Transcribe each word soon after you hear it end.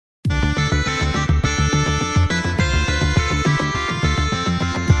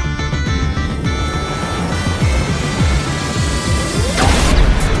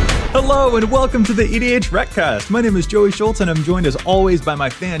Hello and welcome to the EDH Recast. My name is Joey Schultz and I'm joined as always by my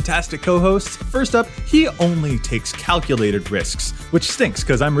fantastic co-hosts. First up, he only takes calculated risks, which stinks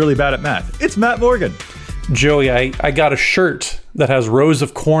because I'm really bad at math. It's Matt Morgan. Joey, I got a shirt that has rows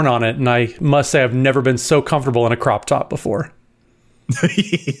of corn on it, and I must say I've never been so comfortable in a crop top before.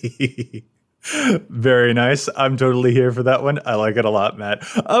 Very nice. I'm totally here for that one. I like it a lot, Matt.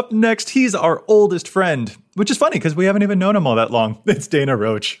 Up next, he's our oldest friend, which is funny because we haven't even known him all that long. It's Dana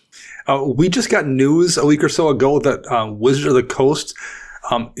Roach. We just got news a week or so ago that Wizards of the Coast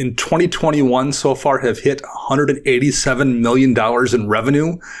in 2021 so far have hit $187 million in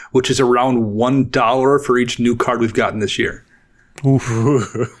revenue, which is around $1 for each new card we've gotten this year.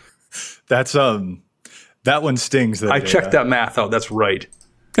 Oof. That's that one stings. I checked that math out. That's right.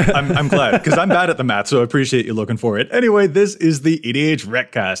 I'm glad, because I'm bad at the math, so I appreciate you looking for it. Anyway, this is the EDH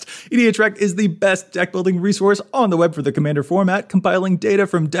Recast. EDH Rec is the best deck building resource on the web for the Commander format, compiling data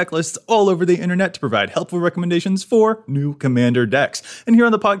from deck lists all over the internet to provide helpful recommendations for new Commander decks. And here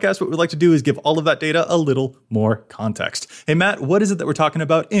on the podcast, what we like to do is give all of that data a little more context. Hey, Matt, what is it that we're talking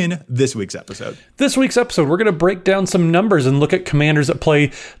about in this week's episode? This week's episode, we're going to break down some numbers and look at commanders that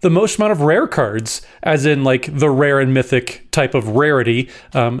play the most amount of rare cards, as in like the rare and mythic type of rarity.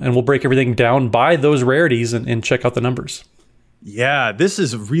 And we'll break everything down by those rarities and check out the numbers. Yeah, this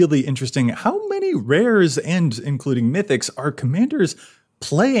is really interesting. How many rares and including mythics are commanders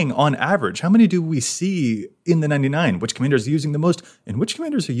playing on average? How many do we see in the 99? Which commanders are using the most and which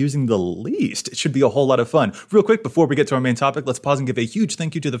commanders are using the least? It should be a whole lot of fun. Real quick, before we get to our main topic, let's pause and give a huge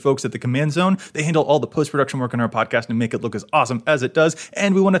thank you to the folks at the Command Zone. They handle all the post-production work on our podcast and make it look as awesome as it does.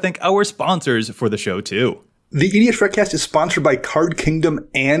 And we want to thank our sponsors for the show too. The EDH Recast is sponsored by Card Kingdom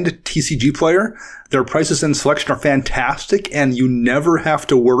and TCG Player. Their prices and selection are fantastic, and you never have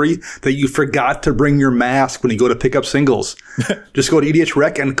to worry that you forgot to bring your mask when you go to pick up singles. Just go to EDH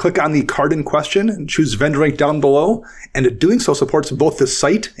Rec and click on the card in question and choose vendor rank down below, and doing so supports both the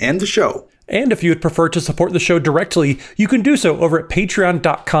site and the show. And if you would prefer to support the show directly, you can do so over at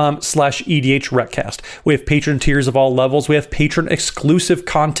patreon.com/EDHRecast. We have patron tiers of all levels. We have patron exclusive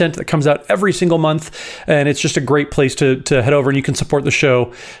content that comes out every single month. And it's just a great place to head over, and you can support the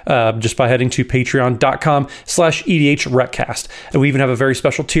show just by heading to patreon.com/EDHRecast. And we even have a very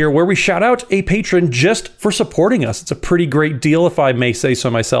special tier where we shout out a patron just for supporting us. It's a pretty great deal, if I may say so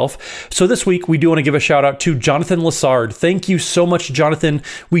myself. So this week, we do want to give a shout out to Jonathan Lassard. Thank you so much, Jonathan.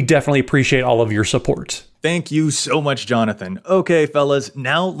 We definitely appreciate all of your support. Thank you so much, Jonathan. Okay, fellas,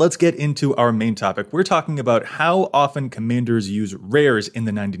 now let's get into our main topic. We're talking about how often commanders use rares in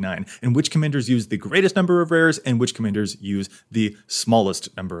the 99, and which commanders use the greatest number of rares, and which commanders use the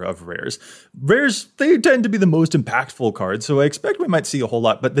smallest number of rares. Rares, they tend to be the most impactful cards, so I expect we might see a whole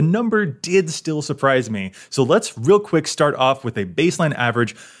lot, but the number did still surprise me. So let's real quick start off with a baseline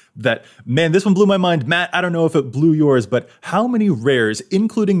average that, man, this one blew my mind. Matt, I don't know if it blew yours, but how many rares,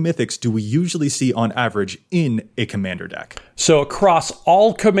 including mythics, do we usually see on average in a commander deck? So across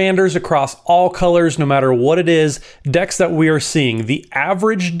all commanders, across all colors, no matter what it is, decks that we are seeing, the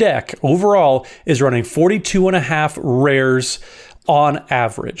average deck overall is running 42.5 rares on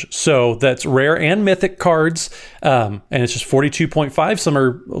average. So that's rare and mythic cards, and it's just 42.5. Some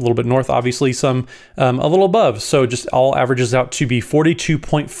are a little bit north, obviously, some a little above. So just all averages out to be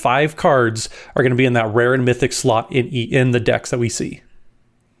 42.5 cards are going to be in that rare and mythic slot in the decks that we see.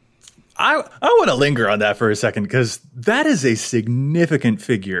 I want to linger on that for a second because that is a significant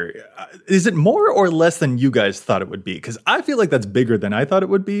figure. Is it more or less than you guys thought it would be? Because I feel like that's bigger than I thought it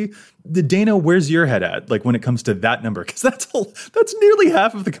would be. Dana, where's your head at? Like when it comes to that number? Because that's nearly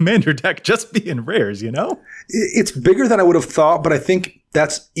half of the commander deck just being rares, you know? It's bigger than I would have thought, but I think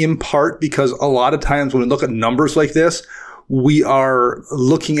that's in part because a lot of times when we look at numbers like this, we are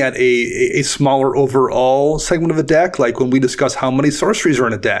looking at a smaller overall segment of the deck. Like when we discuss how many sorceries are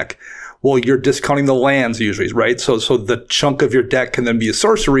in a deck, well, you're discounting the lands usually, right? So the chunk of your deck can then be a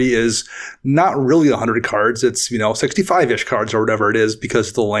sorcery is not really 100 cards. It's, 65-ish cards or whatever it is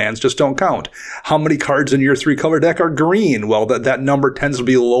because the lands just don't count. How many cards in your 3-color deck are green? Well, that number tends to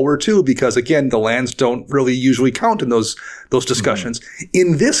be lower too because, again, the lands don't really usually count in those discussions. Mm-hmm.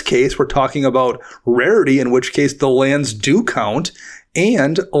 In this case, we're talking about rarity, in which case the lands do count.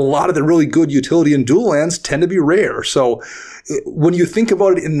 And a lot of the really good utility and dual lands tend to be rare. So when you think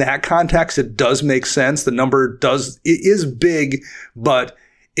about it in that context, it does make sense. The number it is big, but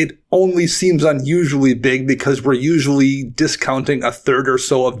it only seems unusually big because we're usually discounting a third or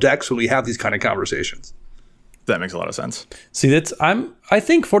so of decks when we have these kind of conversations. That makes a lot of sense. See, I'm I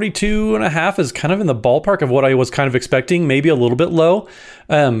think 42.5 is kind of in the ballpark of what I was kind of expecting, maybe a little bit low.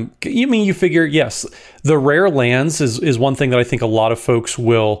 You figure, yes, the rare lands is one thing that I think a lot of folks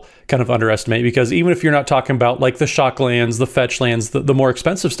will kind of underestimate, because even if you're not talking about like the shock lands, the fetch lands, the more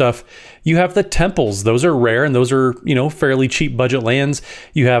expensive stuff, you have the temples. Those are rare, and those are, fairly cheap budget lands.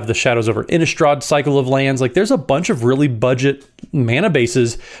 You have the Shadows over Innistrad cycle of lands. Like, there's a bunch of really budget mana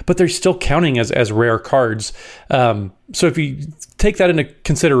bases, but they're still counting as rare cards. So if you take that into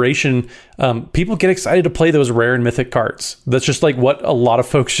consideration, people get excited to play those rare and mythic cards. That's just like what a lot of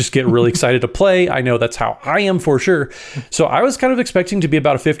folks just get really excited to play. I know that's how I am for sure. So I was kind of expecting to be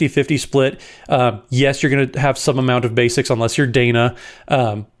about a 50-50 split. Yes, you're going to have some amount of basics unless you're Dana.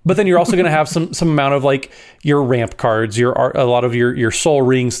 But then you're also going to have some amount of like your ramp cards, a lot of your Soul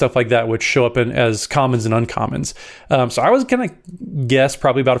Ring, stuff like that, which show up as commons and uncommons. So I was going to guess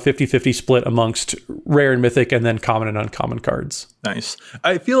probably about a 50-50 split amongst rare and mythic, and then common and uncommon cards. Nice.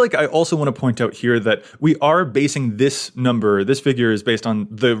 I feel like I also want to point out here that we are basing this figure is based on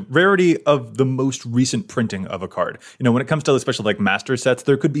the rarity of the most recent printing of a card. When it comes to especially like master sets,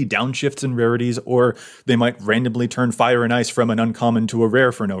 there could be downshifts in rarities, or they might randomly turn fire and ice from an uncommon to a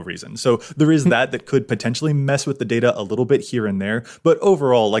rare for no reason. So there is that could potentially mess with the data a little bit here and there. But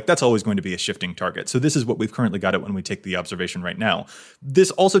overall, like, that's always going to be a shifting target. So this is what we've currently got it when we take the observation right now. This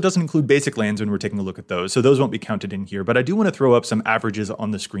also doesn't include basic lands when we're taking a look at those. So those won't be counted in here. But I do want to throw up some averages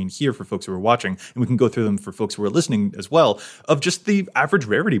on the screen here for folks who are watching, and we can go through them for folks who are listening as well, of just the average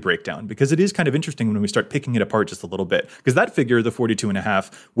rarity breakdown, because it is kind of interesting when we start picking it apart just a little bit. Because that figure, the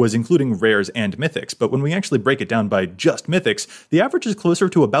 42.5, was including rares and mythics. But when we actually break it down by just mythics, the average is closer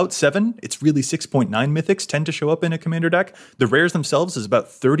to about 7. It's really 6.9 mythics tend to show up in a commander deck. The rares themselves is about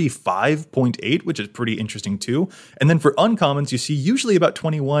 35.8, which is pretty interesting too. And then for uncommons, you see usually about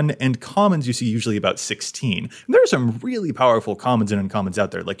 21, and commons you see usually about 16. And there are some really powerful commons and uncommons out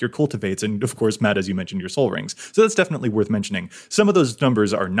there, like your Cultivates, and of course, Matt, as you mentioned, your Soul Rings. So that's definitely worth mentioning. Some of those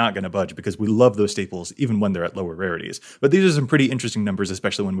numbers are not going to budge because we love those staples even when they're at lower rarities. But these are some pretty interesting numbers,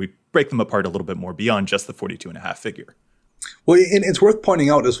 especially when we break them apart a little bit more beyond just the 42.5 figure. Well, and it's worth pointing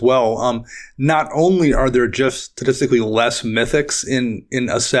out as well, not only are there just statistically less mythics in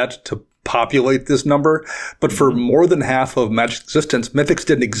a set to populate this number, but for more than half of Magic's existence, mythics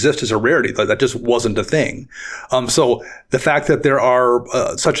didn't exist as a rarity. That just wasn't a thing. So the fact that there are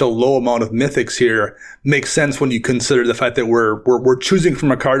such a low amount of mythics here makes sense when you consider the fact that we're choosing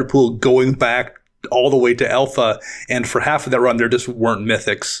from a card pool going back all the way to Alpha, and for half of that run, there just weren't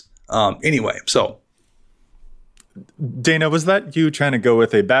mythics anyway. So. Dana, was that you trying to go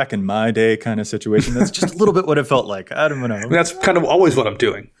with a back in my day kind of situation? That's just a little bit what it felt like. I don't know. I mean, that's kind of always what I'm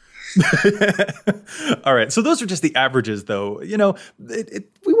doing. All right. So those are just the averages, though.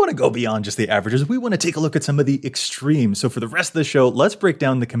 We want to go beyond just the averages. We want to take a look at some of the extremes. So for the rest of the show, let's break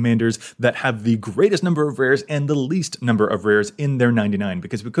down the commanders that have the greatest number of rares and the least number of rares in their 99,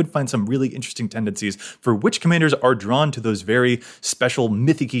 because we could find some really interesting tendencies for which commanders are drawn to those very special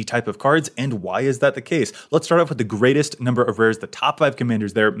mythic-y type of cards, and why is that the case? Let's start off with the greatest number of rares, the top 5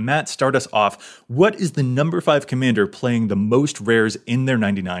 commanders there. Matt, start us off. What is the number 5 commander playing the most rares in their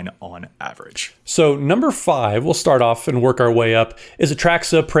 99 on average? So number 5, we'll start off and work our way up, is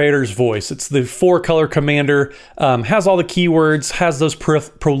Atraxa Praetor's Voice. It's the 4-color commander, has all the keywords, has those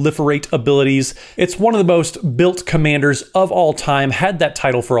proliferate abilities. It's one of the most built commanders of all time, had that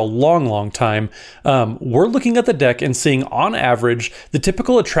title for a long, long time. We're looking at the deck and seeing on average, the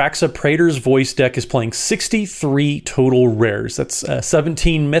typical Atraxa Praetor's Voice deck is playing 63 total rares. That's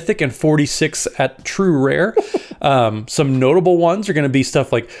 17 mythic and 46 at true rare. Some notable ones are going to be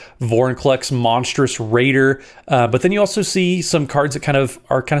stuff like Vorinclex Monstrous Raider, but then you also see some cards that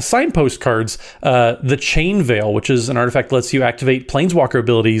are kind of signpost cards. The Chain Veil, which is an artifact that lets you activate Planeswalker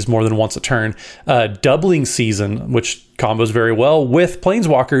abilities more than once a turn. Doubling Season, which combos very well with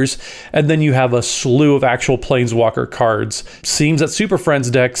Planeswalkers, and then you have a slew of actual Planeswalker cards. Seems that Super Friends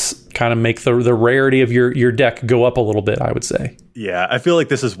decks kind of make the rarity of your deck go up a little bit, I would say. Yeah, I feel like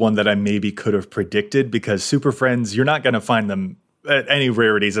this is one that I maybe could have predicted, because Super Friends, you're not going to find them at any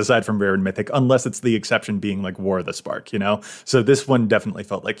rarities aside from rare and mythic, unless it's the exception being like War of the Spark, So this one definitely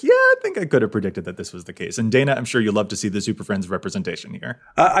felt like, yeah, I think I could have predicted that this was the case. And Dana, I'm sure you'll love to see the Super Friends representation here.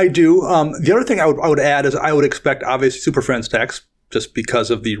 I do. The other thing I would add is I would expect obviously Super Friends decks, just because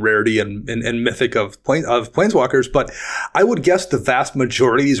of the rarity and mythic of Planeswalkers, but I would guess the vast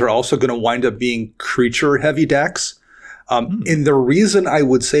majority of these are also going to wind up being creature-heavy decks. And the reason I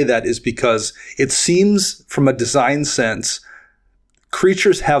would say that is because it seems, from a design sense,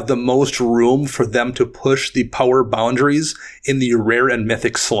 creatures have the most room for them to push the power boundaries in the rare and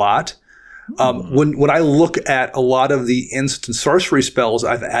mythic slot. When I look at a lot of the instant sorcery spells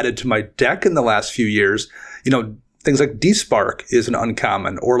I've added to my deck in the last few years, things like Despark is an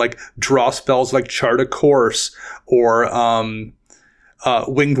uncommon, or like draw spells like Chart a Course or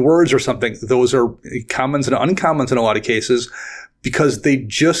Winged Words or something. Those are commons and uncommons in a lot of cases because they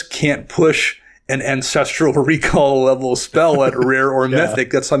just can't push an Ancestral Recall level spell at rare or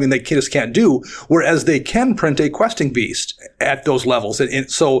mythic. That's something they just can't do. Whereas they can print a Questing Beast at those levels.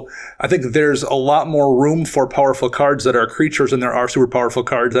 And so I think there's a lot more room for powerful cards that are creatures than there are super powerful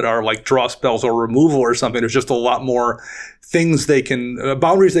cards that are like draw spells or removal or something. There's just a lot more things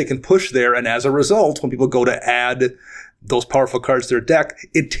boundaries they can push there. And as a result, when people go to add those powerful cards to their deck,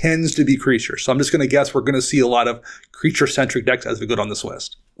 it tends to be creatures. So I'm just going to guess we're going to see a lot of creature-centric decks as we go down this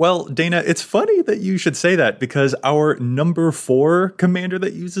list. Well, Dana, it's funny that you should say that because our number 4 commander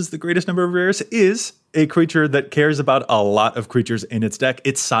that uses the greatest number of rares is a creature that cares about a lot of creatures in its deck.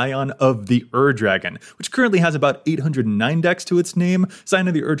 It's Scion of the Ur-Dragon, which currently has about 809 decks to its name. Scion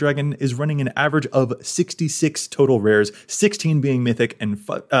of the Ur-Dragon is running an average of 66 total rares, 16 being mythic and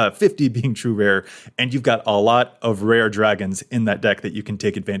 50 being true rare. And you've got a lot of rare dragons in that deck that you can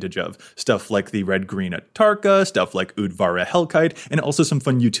take advantage of. Stuff like the red-green Atarka, stuff like Udvara Hellkite, and also some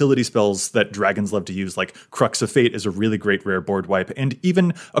fun utility spells that dragons love to use, like Crux of Fate is a really great rare board wipe. And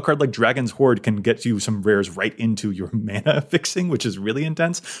even a card like Dragon's Horde can get you some rares right into your mana fixing, which is really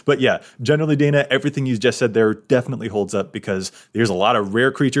intense. But yeah, generally, Dana, everything you just said there definitely holds up because there's a lot of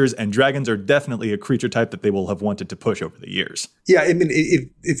rare creatures, and dragons are definitely a creature type that they will have wanted to push over the years. Yeah, I mean,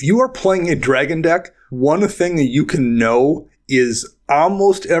 if you are playing a dragon deck, one thing that you can know is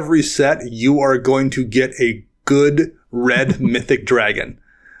almost every set you are going to get a good red mythic dragon.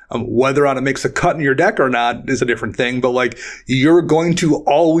 Whether or not it makes a cut in your deck or not is a different thing, but like you're going to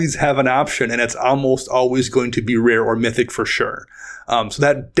always have an option, and it's almost always going to be rare or mythic for sure. So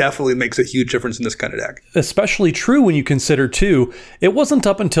that definitely makes a huge difference in this kind of deck. Especially true when you consider, too, it wasn't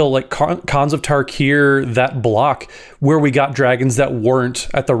up until like Khans of Tarkir, that block, where we got dragons that weren't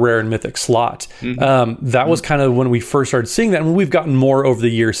at the rare and mythic slot. That was kind of when we first started seeing that, and we've gotten more over the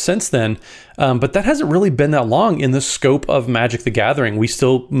years since then. But that hasn't really been that long in the scope of Magic the Gathering. We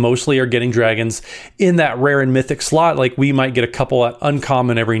still mostly are getting dragons in that rare and mythic slot. Like we might get a couple at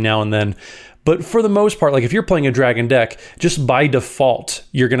uncommon every now and then. But for the most part, like if you're playing a dragon deck, just by default,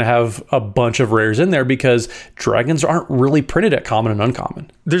 you're going to have a bunch of rares in there because dragons aren't really printed at common and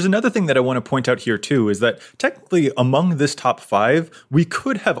uncommon. There's another thing that I want to point out here too, is that technically among this top 5, we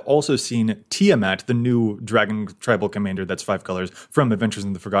could have also seen Tiamat, the new dragon tribal commander that's 5 colors from Adventures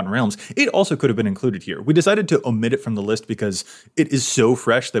in the Forgotten Realms. It also could have been included here. We decided to omit it from the list because it is so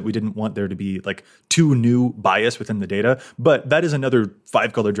fresh that we didn't want there to be like too new bias within the data. But that is another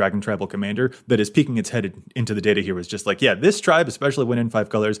 5 color dragon tribal commander that is peeking its head into the data here. Was just like, yeah, this tribe, especially when in 5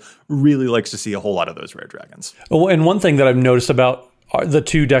 colors, really likes to see a whole lot of those rare dragons. Oh, and one thing that I've noticed about the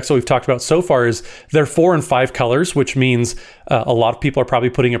 2 decks that we've talked about so far is they're 4 and 5 colors, which means a lot of people are probably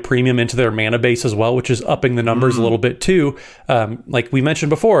putting a premium into their mana base as well, which is upping the numbers a little bit too. Like we mentioned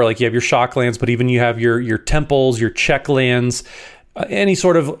before, like you have your shock lands, but even you have your temples, your check lands, any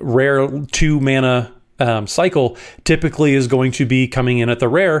sort of rare 2 mana cycle typically is going to be coming in at the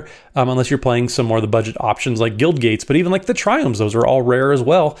rare, unless you're playing some more of the budget options like Guild Gates. But even like the Triomes, those are all rare as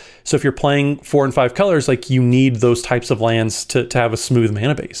well. So if you're playing 4 and 5 colors, like you need those types of lands to have a smooth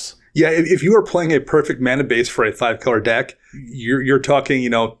mana base. Yeah, if you are playing a perfect mana base for a 5 color deck, you're talking,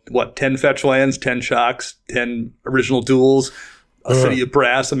 10 fetch lands, 10 shocks, 10 original duels, a City of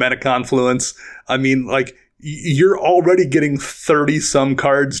Brass, a Mana Confluence. I mean, like, you're already getting 30 some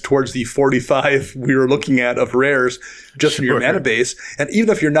cards towards the 45 we were looking at of rares just from your mana base. And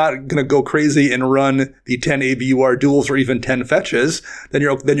even if you're not going to go crazy and run the 10 ABUR duels or even 10 fetches, then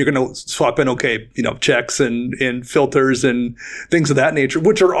you're going to swap in, checks and filters and things of that nature,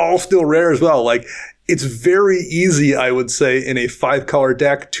 which are all still rare as well. Like, it's very easy, I would say, in a 5 color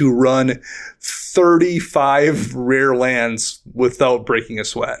deck to run 35 rare lands without breaking a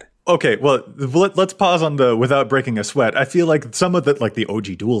sweat. Okay, well, let's pause on the without breaking a sweat. I feel like some of the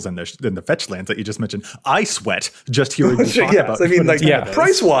OG duels and the fetch lands that you just mentioned, I sweat just hearing you talk about. I mean,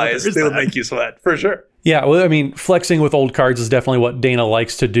 price-wise, they would make you sweat, for sure. Yeah, well, I mean, flexing with old cards is definitely what Dana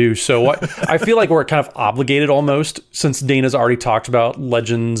likes to do. So I feel like we're kind of obligated almost, since Dana's already talked about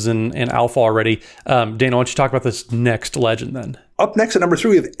Legends and Alpha already. Dana, why don't you talk about this next Legend then? Up next at number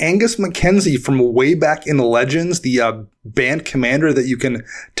 3, we have Angus Mackenzie from way back in the Legends, the band commander that you can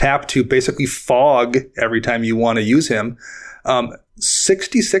tap to basically fog every time you want to use him.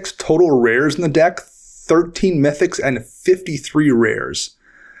 66 total rares in the deck, 13 mythics, and 53 rares.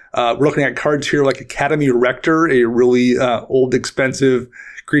 We're looking at cards here like Academy Rector, a really old, expensive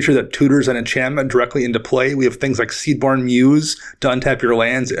creature that tutors an enchantment directly into play. We have things like Seedborn Muse to untap your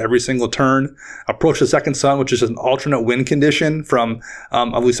lands every single turn. Approach the Second Sun, which is an alternate win condition from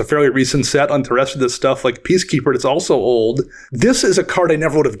at least a fairly recent set. On the rest of this stuff, like Peacekeeper, it's also old. This is a card I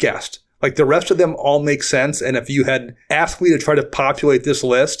never would have guessed. Like the rest of them all make sense. And if you had asked me to try to populate this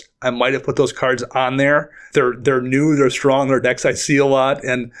list, I might have put those cards on there. They're new, they're strong, they're decks I see a lot.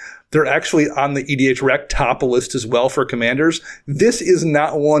 And they're actually on the EDH Rec top list as well for Commanders. This is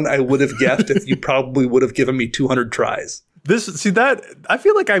not one I would have guessed if you probably would have given me 200 tries. I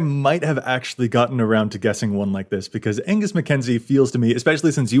feel like I might have actually gotten around to guessing one like this, because Angus Mackenzie feels to me,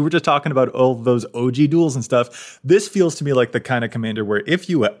 especially since you were just talking about all those OG duels and stuff, this feels to me like the kind of commander where if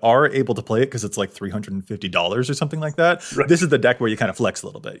you are able to play it, because it's like $350 or something like that, right, this is the deck where you kind of flex a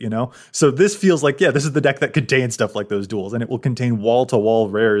little bit, you know? So this feels like, this is the deck that contains stuff like those duels, and it will contain wall-to-wall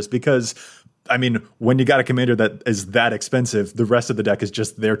rares because, I mean, when you got a commander that is that expensive, the rest of the deck is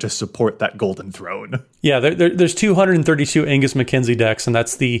just there to support that golden throne. Yeah, there's 232 Angus Mackenzie decks, and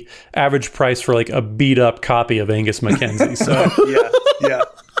that's the average price for like a beat up copy of Angus Mackenzie. So yeah.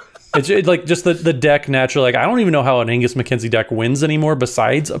 It's like just the deck naturally. Like I don't even know how an Angus Mackenzie deck wins anymore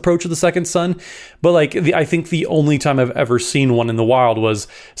besides Approach of the Second Sun. But like I think the only time I've ever seen one in the wild was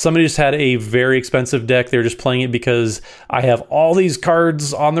somebody just had a very expensive deck. They were just playing it because I have all these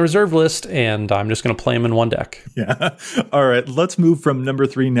cards on the reserve list and I'm just going to play them in one deck. Yeah. All right. Let's move from number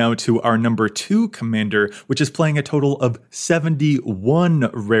 3 now to our number 2 commander, which is playing a total of 71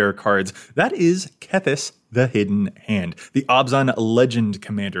 rare cards. That is Kethis the Hidden Hand, the Abzan Legend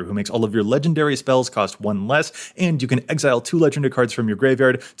commander who makes all of your legendary spells cost 1 less, and you can exile 2 legendary cards from your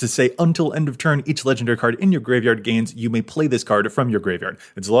graveyard to say until end of turn, each legendary card in your graveyard gains. You may play this card from your graveyard.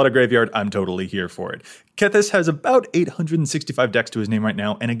 It's a lot of graveyard. I'm totally here for it. Kethis has about 865 decks to his name right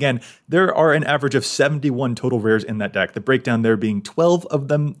now, and again, there are an average of 71 total rares in that deck, the breakdown there being 12 of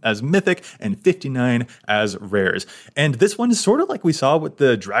them as mythic and 59 as rares. And this one is sort of like we saw with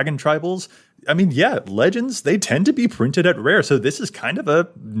the Dragon Tribals. I mean, legends, they tend to be printed at rare, so this is kind of a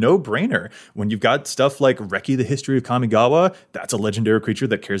no-brainer. When you've got stuff like Reki, the History of Kamigawa, that's a legendary creature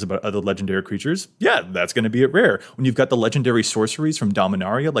that cares about other legendary creatures. Yeah, that's going to be at rare. When you've got the legendary sorceries from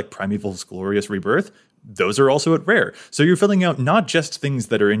Dominaria, like Primeval's Glorious Rebirth, those are also at rare. So you're filling out not just things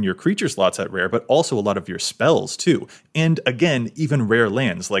that are in your creature slots at rare, but also a lot of your spells too. And again, even rare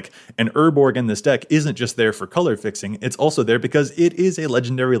lands, like an Urborg in this deck isn't just there for color fixing, it's also there because it is a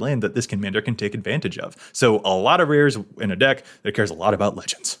legendary land that this commander can take advantage of. So a lot of rares in a deck that cares a lot about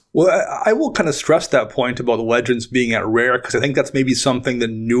legends. Well, I will kind of stress that point about the legends being at rare, because I think that's maybe something that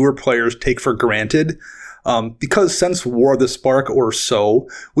newer players take for granted. Because since War of the Spark or so,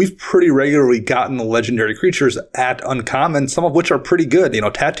 we've pretty regularly gotten the legendary creatures at uncommon, some of which are pretty good. You know,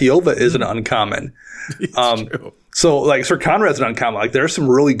 Tatyova is an uncommon. True. So like Sir Conrad's an uncommon. Like there are some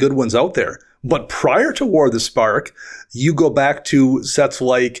really good ones out there. But prior to War of the Spark, you go back to sets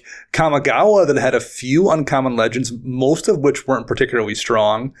like Kamigawa that had a few uncommon legends, most of which weren't particularly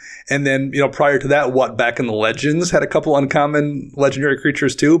strong. And then, you know, prior to that, back in the Legends had a couple uncommon legendary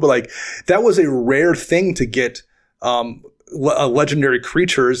creatures too. But like that was a rare thing to get legendary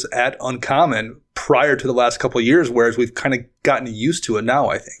creatures at uncommon prior to the last couple of years, whereas we've kind of gotten used to it now,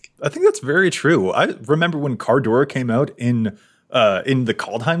 I think. I think that's very true. I remember when Kardor came out in the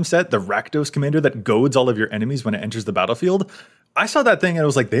Kaldheim set, the Rakdos commander that goads all of your enemies when it enters the battlefield. I saw that thing and I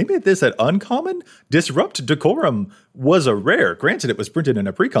was like, they made this at uncommon? Disrupt Decorum was a rare. Granted, it was printed in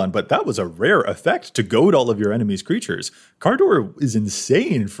a precon, but that was a rare effect to goad all of your enemy's creatures. Kardor is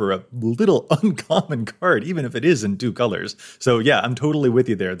insane for a little uncommon card, even if it is in 2 colors. So yeah, I'm totally with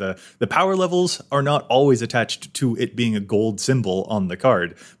you there. The power levels are not always attached to it being a gold symbol on the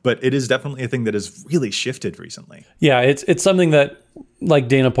card, but it is definitely a thing that has really shifted recently. Yeah, it's something that, like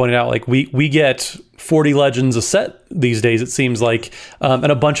Dana pointed out, like we get 40 legends a set these days, it seems like,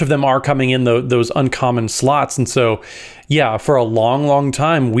 and a bunch of them are coming in those uncommon slots. And so, yeah, for a long, long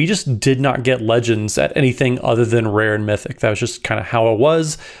time, we just did not get legends at anything other than rare and mythic. That was just kind of how it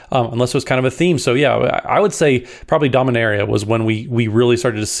was, unless it was kind of a theme. So yeah, I would say probably Dominaria was when we really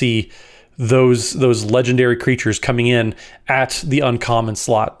started to see those legendary creatures coming in at the uncommon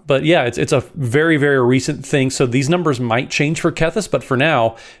slot. But yeah, it's a very, very recent thing. So these numbers might change for Kethis, but for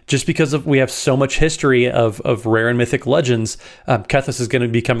now, just because we have so much history of rare and mythic legends, Kethis is going to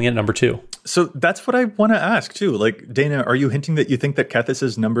be coming in at number 2. So that's what I want to ask too. Like, Dana, are you hinting that you think that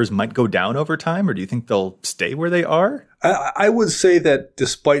Kethis's numbers might go down over time, or do you think they'll stay where they are? I would say that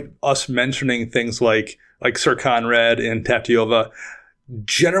despite us mentioning things like Sir Conrad and Tatyova,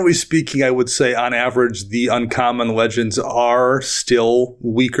 generally speaking, I would say on average, the uncommon legends are still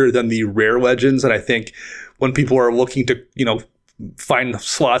weaker than the rare legends. And I think when people are looking to, find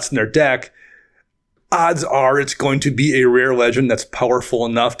slots in their deck, odds are it's going to be a rare legend that's powerful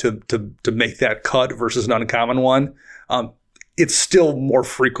enough to make that cut versus an uncommon one. It's still more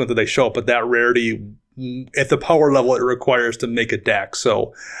frequent that they show up at that rarity at the power level it requires to make a deck.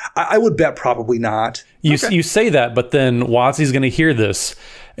 So I would bet probably not. You say that, but then WotC's going to hear this,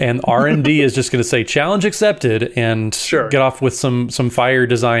 and R&D is just going to say challenge accepted and get off with some fire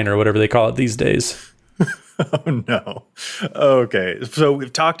design or whatever they call it these days. Oh, no. Okay, so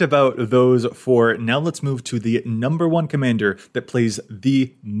we've talked about those four. Now let's move to the number one commander that plays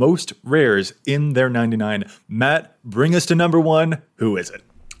the most rares in their 99. Matt, bring us to number one. Who is it?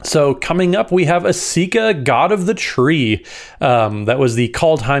 So coming up, we have Esika, God of the Tree. That was the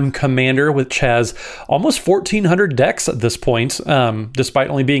Kaldheim commander, which has almost 1,400 decks at this point, despite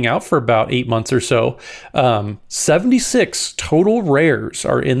only being out for about 8 months or so. 76 total rares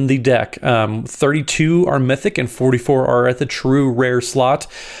are in the deck. 32 are mythic and 44 are at the true rare slot.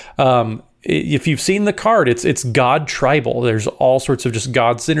 If you've seen the card, it's God tribal. There's all sorts of just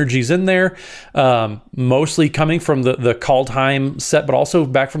God synergies in there, mostly coming from the Kaldheim set, but also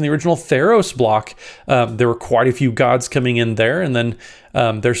back from the original Theros block. There were quite a few gods coming in there, and then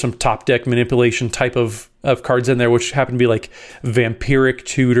there's some top deck manipulation type of cards in there, which happen to be like Vampiric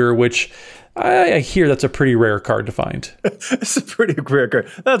Tutor, which I hear that's a pretty rare card to find. It's a pretty rare card.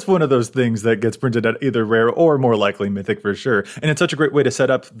 That's one of those things that gets printed at either rare or more likely mythic for sure. And it's such a great way to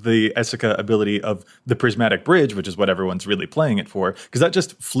set up the Esika ability of the Prismatic Bridge, which is what everyone's really playing it for, because that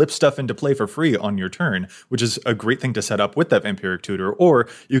just flips stuff into play for free on your turn, which is a great thing to set up with that Vampiric Tutor. Or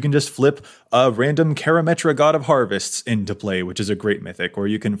you can just flip a random Karametra God of Harvests into play, which is a great mythic. Or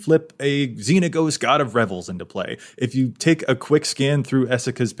you can flip a Xenagos God of Revels into play. If you take a quick scan through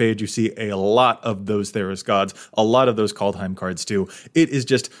Esika's page, you see a lot of those Theros gods, a lot of those Kaldheim cards too. It is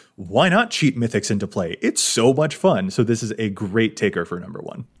just, why not cheat mythics into play? It's so much fun. So this is a great taker for number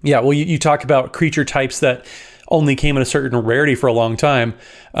one. Yeah, well, you talk about creature types that only came in a certain rarity for a long time.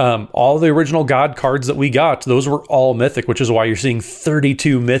 All the original god cards that we got, those were all mythic, which is why you're seeing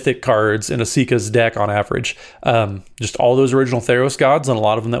 32 mythic cards in Esika's deck on average. Just all those original Theros gods, and a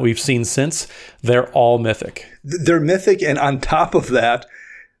lot of them that we've seen since, they're all mythic. They're mythic, and on top of that,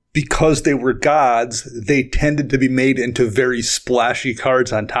 because they were gods, they tended to be made into very splashy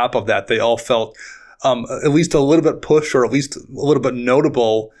cards on top of that. They all felt at least a little bit pushed, or at least a little bit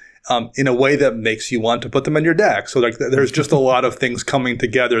notable in a way that makes you want to put them in your deck. So there's just a lot of things coming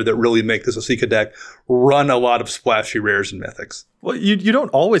together that really make this Esika deck run a lot of splashy rares and mythics. Well, you don't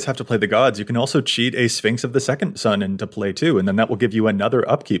always have to play the gods. You can also cheat a Sphinx of the Second Sun into play too, and then that will give you another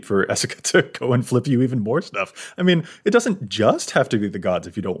upkeep for Esika to go and flip you even more stuff. I mean, it doesn't just have to be the gods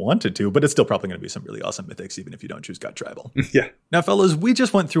if you don't want it to, but it's still probably going to be some really awesome mythics even if you don't choose God Tribal. Yeah. Now, fellas, we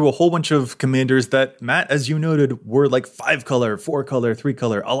just went through a whole bunch of commanders that, Matt, as you noted, were like 5-color, 4-color,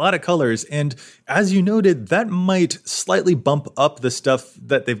 3-color, a lot of colors, and as you noted, that might slightly bump up the stuff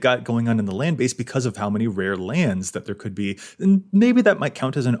that they've got going on in the land base because of how many rare lands that there could be, and maybe that might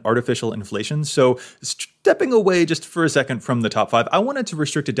count as an artificial inflation. So stepping away just for a second from the top 5, I wanted to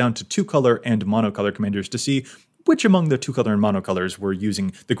restrict it down to 2-color and monocolor commanders to see which among the 2-color and monocolors were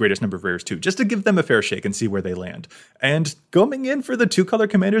using the greatest number of rares too, just to give them a fair shake and see where they land. And going in for the 2-color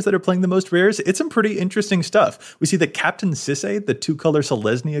commanders that are playing the most rares, it's some pretty interesting stuff. We see that Captain Sisay, the 2-color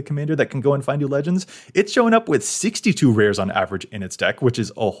Selesnya commander that can go and find you legends, it's showing up with 62 rares on average in its deck, which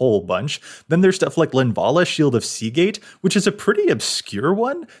is a whole bunch. Then there's stuff like Linvala, Shield of Seagate, which is a pretty obscure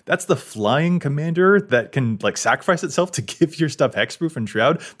one. That's the flying commander that can like sacrifice itself to give your stuff hexproof and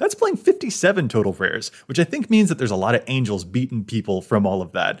shroud. That's playing 57 total rares, which I think means that there's a lot of angels beating people from all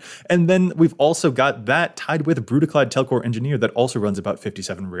of that. And then we've also got that tied with Brutaclad Telcor Engineer that also runs about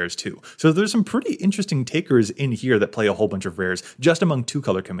 57 rares too. So there's some pretty interesting takers in here that play a whole bunch of rares just among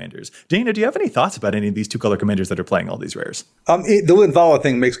 2-color commanders. Dana, do you have any thoughts about any of these 2-color commanders that are playing all these rares? The Linvala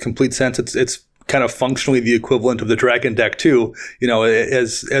thing makes complete sense. It's kind of functionally the equivalent of the Dragon deck too. You know,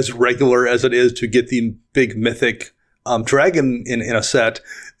 as regular as it is to get the big mythic dragon in a set,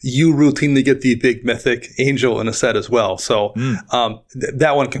 you routinely get the big mythic angel in a set as well. So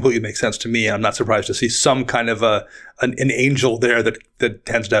that one completely makes sense to me. I'm not surprised to see some kind of an angel there that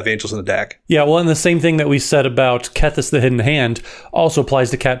tends to have angels in the deck. Yeah, well, and the same thing that we said about Kethis the Hidden Hand also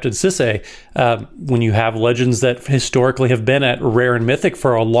applies to Captain Sisay. When you have legends that historically have been at rare and mythic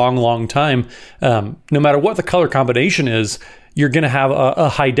for a long, long time, no matter what the color combination is, you're going to have a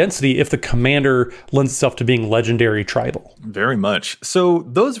high density if the commander lends itself to being legendary tribal. Very much. So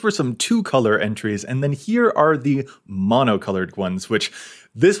those were some 2-color entries, and then here are the monocolored ones, which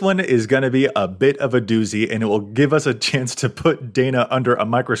this one is going to be a bit of a doozy, and it will give us a chance to put Dana under a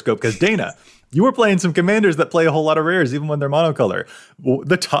microscope, because Dana, you were playing some commanders that play a whole lot of rares, even when they're monocolor. Well,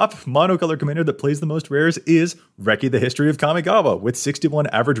 the top monocolor commander that plays the most rares is Reki, the History of Kamigawa, with 61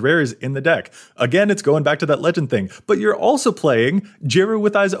 average rares in the deck. Again, it's going back to that legend thing. But you're also playing Jiru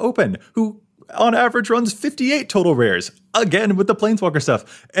with Eyes Open, who on average runs 58 total rares, again with the Planeswalker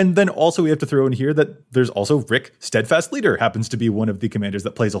stuff. And then also we have to throw in here that there's also Rick, Steadfast Leader, happens to be one of the commanders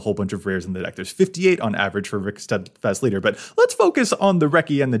that plays a whole bunch of rares in the deck. There's 58 on average for Rick, Steadfast Leader. But let's focus on the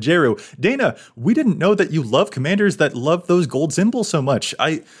Reki and the Jiru. Dana, we didn't know that you love commanders that love those gold symbols so much.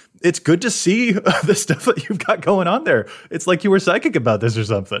 It's good to see the stuff that you've got going on there. It's like you were psychic about this or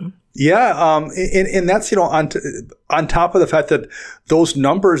something. Yeah, and that's, on top of the fact that those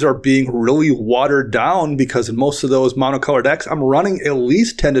numbers are being really watered down, because in most of those monocolor decks, I'm running at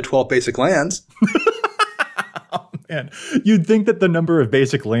least 10 to 12 basic lands. Man, you'd think that the number of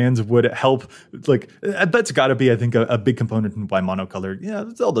basic lands would help. Like, that's got to be, I think, a big component in why monocolor. Yeah,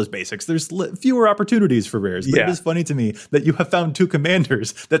 it's all those basics. There's fewer opportunities for rares. But It is funny to me that you have found 2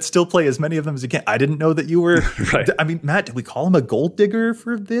 commanders that still play as many of them as you can. I didn't know that you were. Right. I mean, Matt, did we call him a gold digger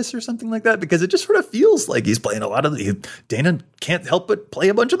for this or something like that? Because it just sort of feels like he's playing a lot of the. Dana can't help but play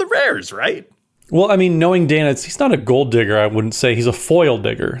a bunch of the rares, right? Well, I mean, knowing Dana, he's not a gold digger. I wouldn't say he's a foil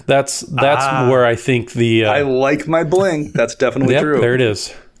digger. That's where I think the. I like my bling. That's definitely true. There it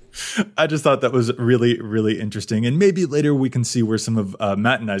is. I just thought that was really, really interesting. And maybe later we can see where some of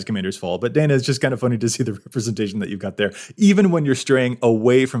Matt and I's commanders fall. But Dana, it's just kind of funny to see the representation that you've got there. Even when you're straying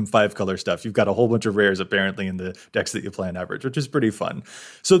away from 5-color stuff, you've got a whole bunch of rares apparently in the decks that you play on average, which is pretty fun.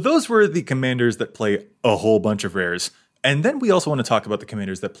 So those were the commanders that play a whole bunch of rares. And then we also want to talk about the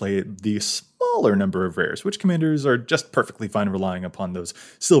commanders that play the smaller number of rares, which commanders are just perfectly fine relying upon those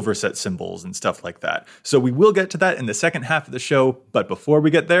silver set symbols and stuff like that. So we will get to that in the second half of the show. But before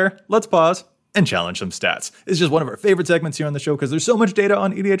we get there, let's pause and challenge some stats. It's just one of our favorite segments here on the show because there's so much data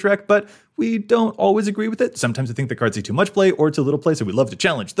on EDHREC, but we don't always agree with it. Sometimes we think the cards see too much play or too little play, so we love to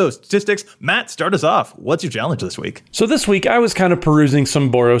challenge those statistics. Matt, start us off. What's your challenge this week? So this week, I was kind of perusing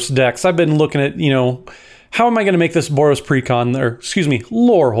some Boros decks. I've been looking at, how am I going to make this Boros precon,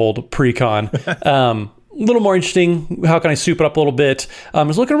 Lorehold precon? A little more interesting. How can I soup it up a little bit? I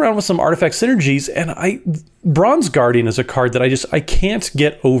was looking around with some artifact synergies, and Bronze Guardian is a card that I can't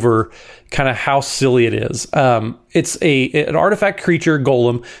get over kind of how silly it is. It's an artifact creature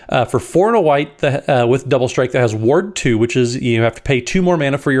golem for 4 and a white that, with double strike that has Ward 2, which is you have to pay 2 more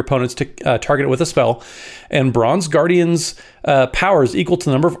mana for your opponents to target it with a spell. And Bronze Guardian's power is equal to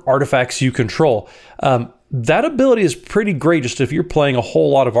the number of artifacts you control. That ability is pretty great just if you're playing a whole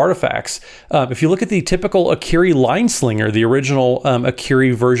lot of artifacts. If you look at the typical Akiri Lineslinger, the original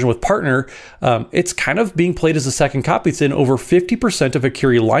Akiri version with partner, it's kind of being played as a second copy. It's in over 50% of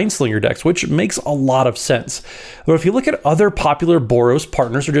Akiri Lineslinger decks, which makes a lot of sense. But if you look at other popular Boros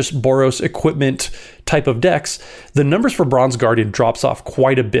partners or just Boros equipment type of decks, the numbers for Bronze Guardian drops off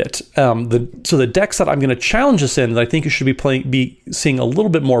quite a bit. So the decks that I'm going to challenge this in that I think you should be seeing a little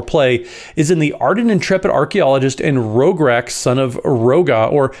bit more play is in the Ardent Intrepid Archaeologist and Rograk, son of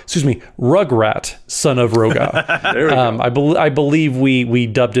Roga, Rugrat, son of Roga. There we go. I believe we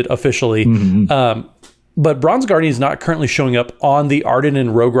dubbed it officially. Mm-hmm. But Bronze Guardian is not currently showing up on the Ardent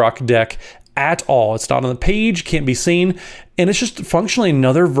and Rograk deck at all. It's not on the page, can't be seen, and it's just functionally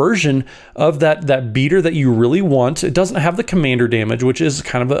another version of that beater that you really want. It doesn't have the commander damage, which is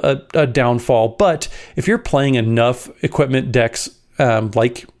kind of a downfall, but if you're playing enough equipment decks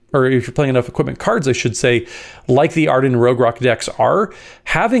or if you're playing enough equipment cards, I should say, like the Ardent and Rograk decks are,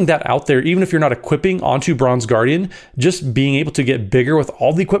 having that out there, even if you're not equipping onto Bronze Guardian, just being able to get bigger with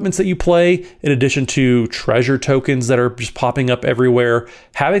all the equipments that you play, in addition to treasure tokens that are just popping up everywhere,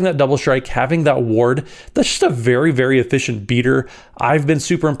 having that double strike, having that ward, that's just a very, very efficient beater. I've been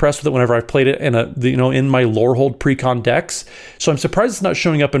super impressed with it whenever I've played it in my Lorehold precon decks. So I'm surprised it's not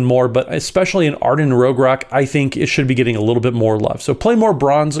showing up in more, but especially in Ardent and Rograk, I think it should be getting a little bit more love. So play more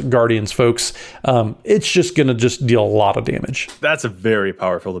Bronze Guardians, folks. It's just going to just deal a lot of damage. That's a very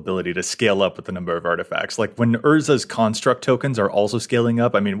powerful ability to scale up with the number of artifacts. Like when Urza's construct tokens are also scaling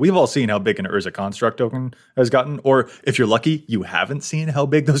up. I mean, we've all seen how big an Urza construct token has gotten, or if you're lucky, you haven't seen how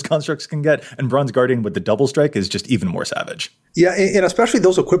big those constructs can get. And Bronze Guardian with the double strike is just even more savage. Yeah, and especially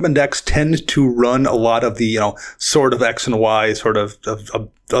those equipment decks tend to run a lot of the, sort of X and Y, sort of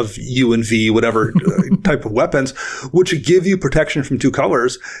U and V, whatever type of weapons, which give you protection from 2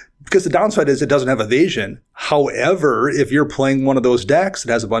 colors. Because the downside is it doesn't have evasion. However, if you're playing one of those decks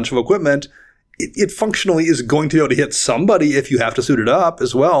that has a bunch of equipment, it functionally is going to be able to hit somebody if you have to suit it up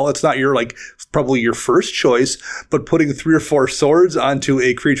as well. It's not probably your first choice, but putting 3 or 4 swords onto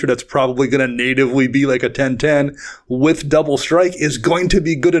a creature that's probably going to natively be like a 10/10 with double strike is going to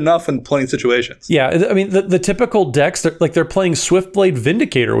be good enough in plenty of situations. Yeah, I mean, the typical decks, they're playing Swiftblade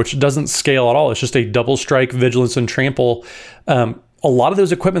Vindicator, which doesn't scale at all. It's just a double strike, vigilance, and trample. A lot of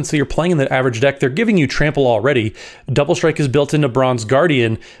those equipments that you're playing in the average deck, they're giving you trample already. Double strike is built into Bronze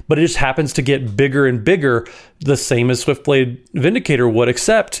Guardian, but it just happens to get bigger and bigger, the same as Swiftblade Vindicator would,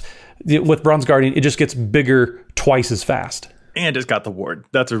 except with Bronze Guardian, it just gets bigger twice as fast. And it's got the ward.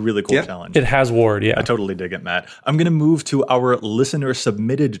 That's a really cool challenge. It has ward, yeah. I totally dig it, Matt. I'm going to move to our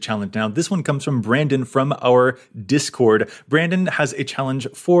listener-submitted challenge now. This one comes from Brandon from our Discord. Brandon has a challenge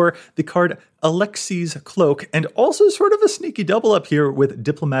for the card Alexi's Cloak, and also sort of a sneaky double up here with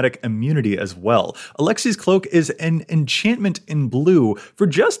Diplomatic Immunity as well. Alexi's Cloak is an enchantment in blue for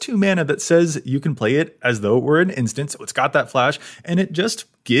just 2 mana that says you can play it as though it were an instant, so it's got that flash, and it just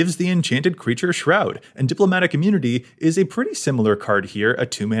gives the enchanted creature Shroud. And Diplomatic Immunity is a pretty similar card here, a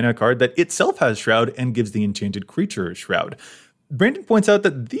 2-mana card that itself has Shroud and gives the enchanted creature Shroud. Brandon points out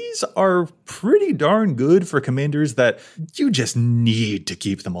that these are pretty darn good for commanders that you just need to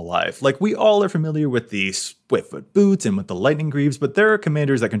keep them alive. Like, we all are familiar with the Swiftfoot Boots and with the Lightning Greaves, but there are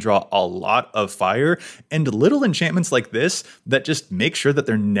commanders that can draw a lot of fire, and little enchantments like this that just make sure that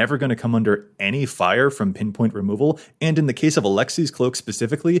they're never going to come under any fire from pinpoint removal. And in the case of Alexi's Cloak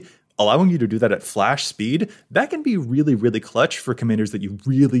specifically, allowing you to do that at flash speed, that can be really, really clutch for commanders that you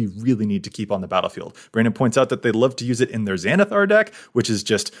really, really need to keep on the battlefield. Brandon points out that they love to use it in their Xanathar deck, which is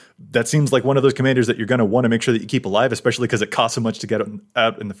just, that seems like one of those commanders that you're going to want to make sure that you keep alive, especially because it costs so much to get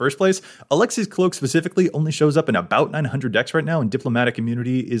out in the first place. Alexi's Cloak specifically only shows up in about 900 decks right now, and Diplomatic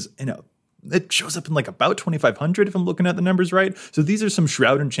Immunity is it shows up in like about 2,500 if I'm looking at the numbers right. So these are some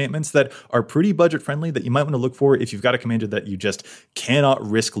Shroud enchantments that are pretty budget friendly that you might want to look for if you've got a commander that you just cannot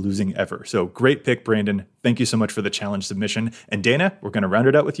risk losing ever. So great pick, Brandon. Thank you so much for the challenge submission. And Dana, we're going to round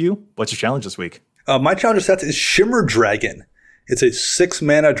it out with you. What's your challenge this week? My challenge set is Shimmer Dragon. It's a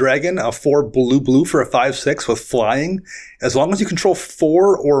 6-mana dragon, a 4 blue for a 5/6 with flying. As long as you control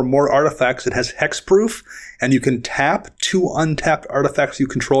 4 or more artifacts, it has hexproof, and you can tap 2 untapped artifacts you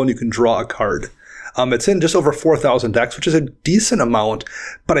control, and you can draw a card. It's in just over 4,000 decks, which is a decent amount,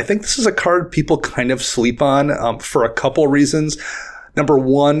 but I think this is a card people kind of sleep on for a couple reasons. Number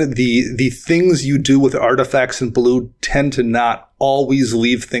one, the things you do with artifacts in blue tend to not always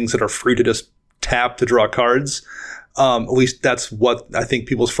leave things that are free to just tap to draw cards. At least that's what I think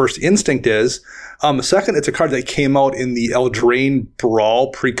people's first instinct is. Second, it's a card that came out in the Eldraine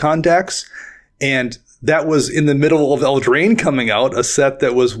Brawl Precon decks, and that was in the middle of Eldraine coming out, a set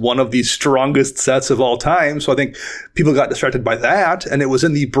that was one of the strongest sets of all time. So I think people got distracted by that, and it was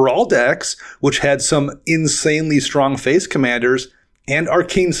in the Brawl decks, which had some insanely strong face commanders and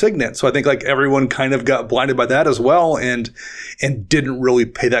Arcane Signet. So I think like everyone kind of got blinded by that as well, and didn't really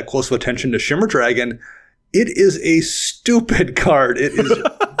pay that close of attention to Shimmer Dragon. It is a stupid card. It is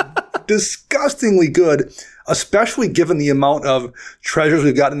disgustingly good, especially given the amount of treasures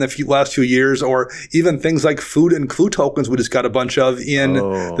we've gotten in the last few years, or even things like food and clue tokens we just got a bunch of in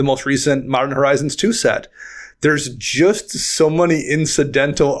the most recent Modern Horizons 2 set. There's just so many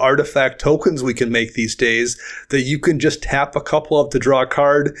incidental artifact tokens we can make these days that you can just tap a couple of to draw a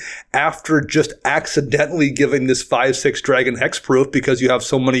card after just accidentally giving this 5/6 dragon hexproof because you have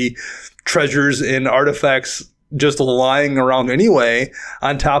so many treasures and artifacts just lying around anyway,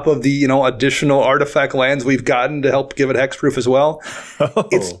 on top of the, additional artifact lands we've gotten to help give it hexproof as well.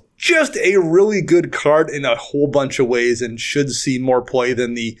 It's just a really good card in a whole bunch of ways and should see more play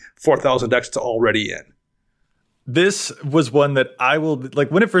than the 4,000 decks it's already in. This was one that I will,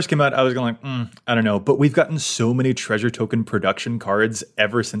 when it first came out, I was going I don't know, but we've gotten so many treasure token production cards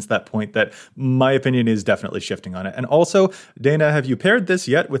ever since that point that my opinion is definitely shifting on it. And also, Dana, have you paired this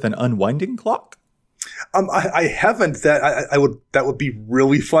yet with an unwinding clock? I haven't. That would be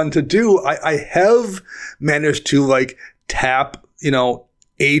really fun to do. I have managed to tap,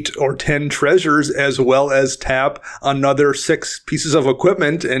 8 or 10 treasures as well as tap another 6 pieces of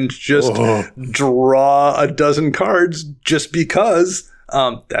equipment and just draw a dozen cards just because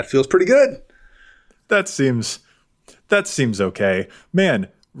that feels pretty good. That seems okay. Man,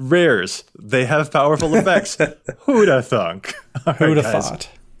 rares, they have powerful effects. Who'da thunk? Who'da thought?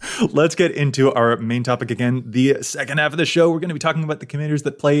 Let's get into our main topic again. The second half of the show, we're going to be talking about the commanders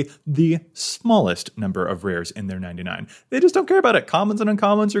that play the smallest number of rares in their 99. They just don't care about it. Commons and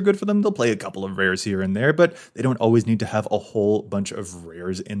uncommons are good for them. They'll play a couple of rares here and there, but they don't always need to have a whole bunch of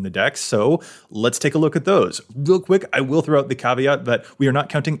rares in the deck. So let's take a look at those. Real quick, I will throw out the caveat that we are not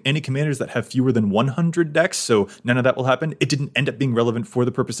counting any commanders that have fewer than 100 decks, so none of that will happen. It didn't end up being relevant for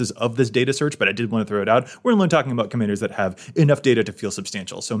the purposes of this data search, but I did want to throw it out. We're only talking about commanders that have enough data to feel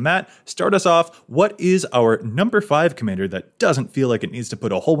substantial. So Matt, start us off. What is our number 5 commander that doesn't feel like it needs to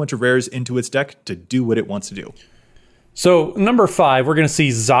put a whole bunch of rares into its deck to do what it wants to do? So number 5, we're going to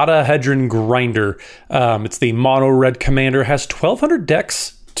see Zada Hedron Grinder. It's the mono red commander, has 1,200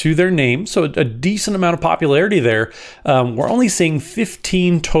 decks to their name, so a decent amount of popularity there. We're only seeing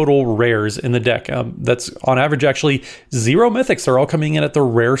 15 total rares in the deck. That's on average actually 0 mythics. They're all coming in at the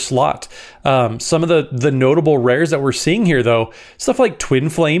rare slot. Some of the notable rares that we're seeing here, though, stuff like Twin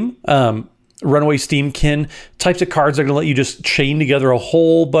Flame, Runaway Steamkin, types of cards that are going to let you just chain together a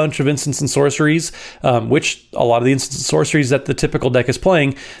whole bunch of instants and sorceries, which a lot of the instants and sorceries that the typical deck is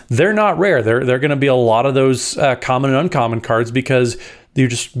playing, they're not rare. They're going to be a lot of those common and uncommon cards because you're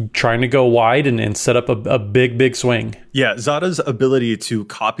just trying to go wide and set up a big swing. Yeah, Zada's ability to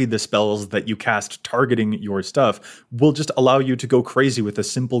copy the spells that you cast targeting your stuff will just allow you to go crazy with a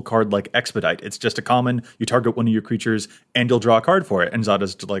simple card like Expedite. It's just a common, you target one of your creatures, and you'll draw a card for it. And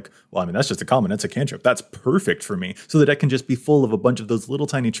Zada's like, well, I mean, that's just a common, that's a cantrip. That's perfect for me. So the deck can just be full of a bunch of those little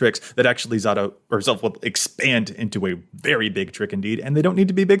tiny tricks that actually Zada herself will expand into a very big trick indeed, and they don't need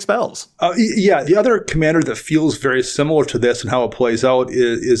to be big spells. Yeah, the other commander that feels very similar to this and how it plays out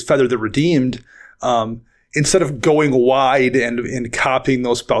is Feather the Redeemed. Instead of going wide and copying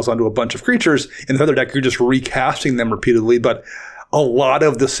those spells onto a bunch of creatures, in the Feather deck, you're just recasting them repeatedly, but a lot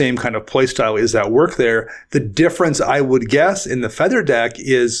of the same kind of playstyle is at work there. The difference, I would guess, in the Feather deck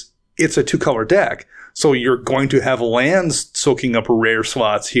is it's a 2-color deck. So you're going to have lands soaking up rare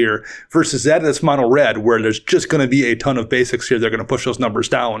slots here versus that that's mono red, where there's just going to be a ton of basics here. They're going to push those numbers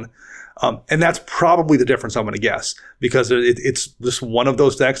down. And that's probably the difference, I'm going to guess, because it's just one of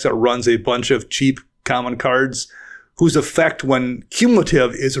those decks that runs a bunch of cheap common cards whose effect when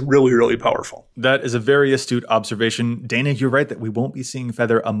cumulative is really, really powerful. That is a very astute observation. Dana, you're right that we won't be seeing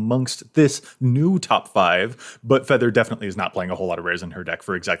Feather amongst this new top 5, but Feather definitely is not playing a whole lot of rares in her deck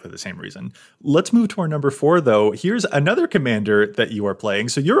for exactly the same reason. Let's move to our number 4, though. Here's another commander that you are playing.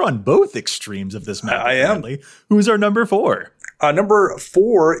 So you're on both extremes of this map. I am. Who's our number 4? Number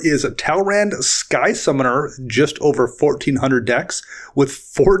 4 is a Talrand Sky Summoner, just over 1,400 decks with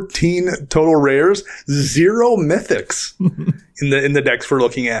 14 total rares, 0 mythics in the decks we're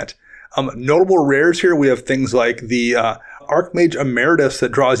looking at. Notable rares here, we have things like the Archmage Emeritus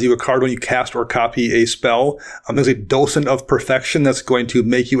that draws you a card when you cast or copy a spell. There's a Docent of Perfection that's going to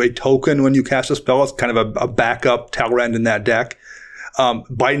make you a token when you cast a spell. It's kind of a backup Talrand in that deck.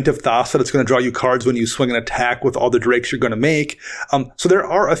 Bident of Thassa that's going to draw you cards when you swing an attack with all the drakes you're going to make. So there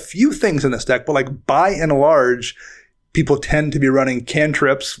are a few things in this deck, but like by and large, people tend to be running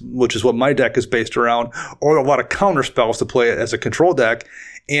cantrips, which is what my deck is based around, or a lot of counter spells to play it as a control deck.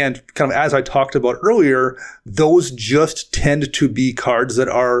 And kind of as I talked about earlier, those just tend to be cards that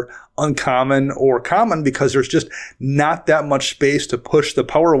are uncommon or common because there's just not that much space to push the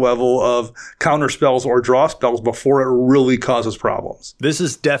power level of counter spells or draw spells before it really causes problems. This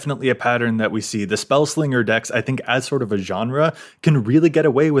is definitely a pattern that we see. The Spellslinger decks, I think as sort of a genre, can really get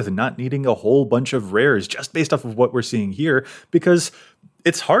away with not needing a whole bunch of rares just based off of what we're seeing here, because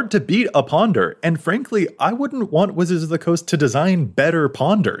it's hard to beat a Ponder. And frankly, I wouldn't want Wizards of the Coast to design better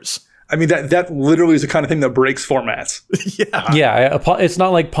Ponders. I mean, that literally is the kind of thing that breaks formats. Yeah, it's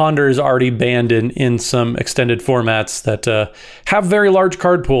not like Ponder is already banned in some extended formats that have very large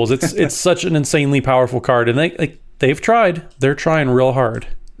card pools. It's such an insanely powerful card, and they've tried. They're trying real hard.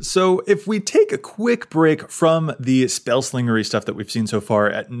 So if we take a quick break from the spellslingery stuff that we've seen so far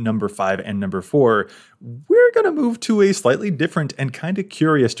at number 5 and number 4, we're going to move to a slightly different and kind of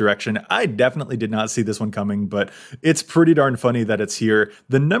curious direction. I definitely did not see this one coming, but it's pretty darn funny that it's here.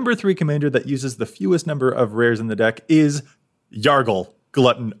 The number 3 commander that uses the fewest number of rares in the deck is Yargle,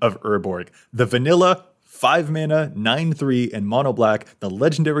 Glutton of Urborg. The vanilla 5 mana, 9/3, and mono black, the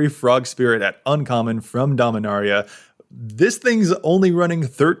legendary frog spirit at uncommon from Dominaria. This thing's only running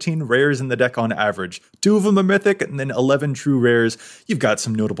 13 rares in the deck on average. 2 of them are mythic, and then 11 true rares. You've got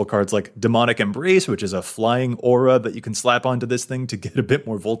some notable cards like Demonic Embrace, which is a flying aura that you can slap onto this thing to get a bit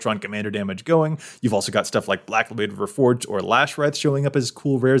more Voltron commander damage going. You've also got stuff like Blackblade Reforged or Lashwrath showing up as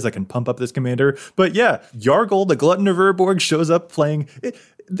cool rares that can pump up this commander. But yeah, Yargle, the Glutton of Urborg, shows up playing...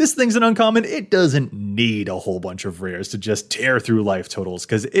 This thing's an uncommon. It doesn't need a whole bunch of rares to just tear through life totals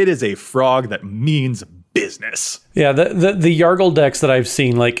because it is a frog that means business. Yeah, the Yargle decks that I've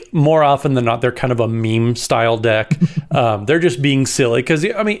seen, like more often than not, they're kind of a meme style deck. They're just being silly because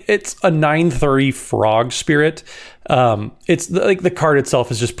I mean it's a 9/30 frog spirit. It's like the card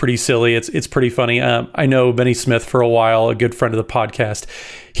itself is just pretty silly. It's pretty funny. I know Benny Smith for a while, a good friend of the podcast.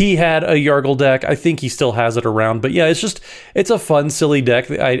 He had a Yargle deck. I think he still has it around. But yeah, it's a fun, silly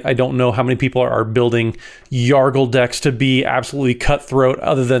deck. I don't know how many people are building Yargle decks to be absolutely cutthroat,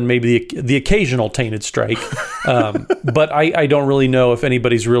 other than maybe the occasional Tainted Strike. But I don't really know if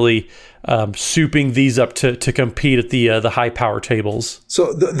anybody's really souping these up to compete at the high power tables.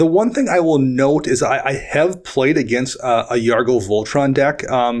 So the one thing I will note is I have played against a Yargle Voltron deck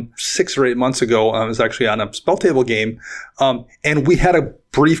 6 or 8 months ago. I was actually on a spell table game, and we had a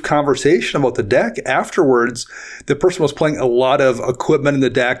brief conversation about the deck. Afterwards, the person was playing a lot of equipment in the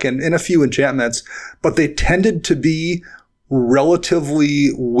deck and a few enchantments, but they tended to be relatively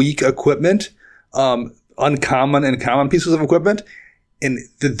weak equipment, uncommon and common pieces of equipment. And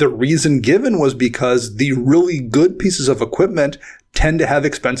the reason given was because the really good pieces of equipment tend to have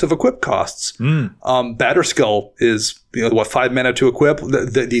expensive equip costs. Batterskull is 5 mana to equip.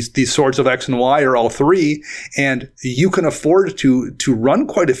 These swords of X and Y are all 3, and you can afford to run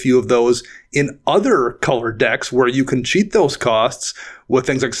quite a few of those in other colored decks where you can cheat those costs with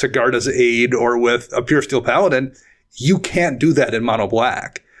things like Sigarda's Aid or with a Pure Steel Paladin. You can't do that in mono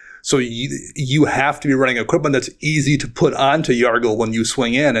black. So you have to be running equipment that's easy to put onto Yargle when you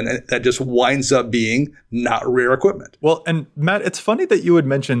swing in, and that just winds up being not rare equipment. Well, and Matt, it's funny that you would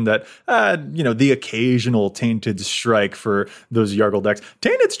mention that, the occasional Tainted Strike for those Yargle decks.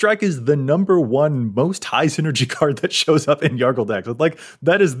 Tainted Strike is the #1 most high synergy card that shows up in Yargle decks. Like,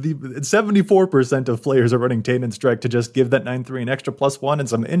 that is 74% of players are running Tainted Strike to just give that 9/3 an extra +1 and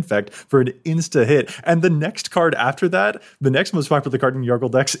some infect for an insta hit. And the next card after that, the next most popular card in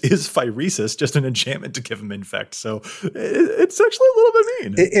Yargle decks is Phyresis, just an enchantment to give him infect. So it's actually a little bit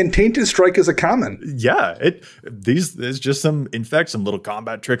mean. And Tainted Strike is a common. Yeah, there's just some infect, some little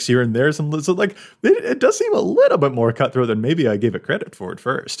combat tricks here and there. It does seem a little bit more cutthroat than maybe I gave it credit for at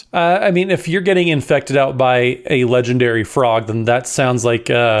first. I mean, if you're getting infected out by a legendary frog, then that sounds like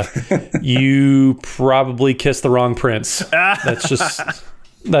you probably kissed the wrong prince.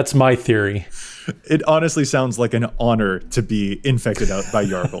 That's my theory. It honestly sounds like an honor to be infected out by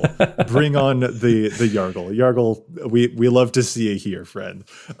Yargle. Bring on the Yargle. Yargle, we love to see you here, friend.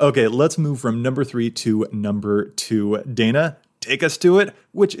 Okay, let's move from number 3 to number 2. Dana, take us to it.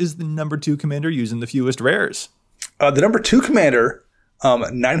 Which is the number 2 commander using the fewest rares? The number 2 commander,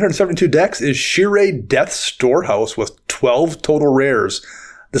 972 decks, is Shirei Death Storehouse with 12 total rares.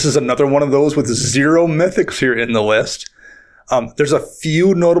 This is another one of those with 0 mythics here in the list. There's a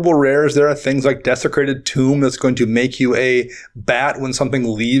few notable rares. There are things like Desecrated Tomb that's going to make you a bat when something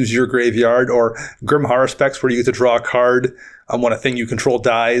leaves your graveyard, or Grim Haruspex where you get to draw a card when a thing you control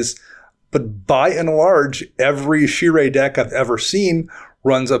dies. But by and large, every Shirei deck I've ever seen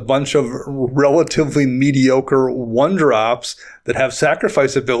runs a bunch of relatively mediocre 1-drops that have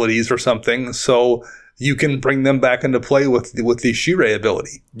sacrifice abilities or something. So you can bring them back into play with the Shirei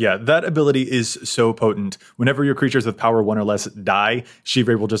ability. Yeah, that ability is so potent. Whenever your creatures with power 1 or less die,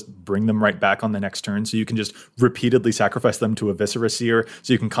 Shirei will just bring them right back on the next turn. So you can just repeatedly sacrifice them to a Viscera Seer.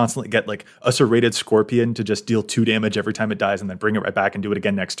 So you can constantly get like a Serrated Scorpion to just deal 2 damage every time it dies and then bring it right back and do it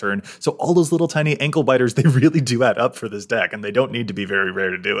again next turn. So all those little tiny ankle biters, they really do add up for this deck, and they don't need to be very rare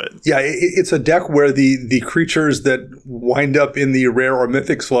to do it. Yeah, it's a deck where the creatures that wind up in the rare or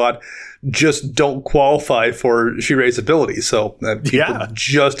mythic slot just don't qualify for Shirei's ability. So people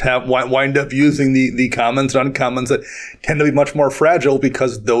just wind up using the commons and uncommons that tend to be much more fragile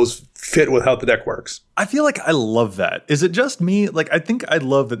because those fit with how the deck works. I feel like I love that. Is it just me? Like, I think I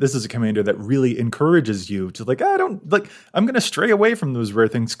love that this is a commander that really encourages you to I'm going to stray away from those rare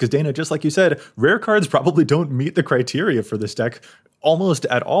things because, Dana, just like you said, rare cards probably don't meet the criteria for this deck almost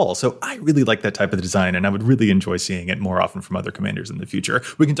at all. So I really like that type of design, and I would really enjoy seeing it more often from other commanders in the future.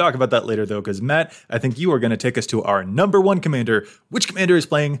 We can talk about that later, though, because, Matt, I think you are going to take us to our number 1 commander. Which commander is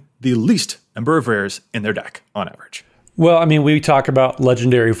playing the least number of rares in their deck on average? Well, I mean, we talk about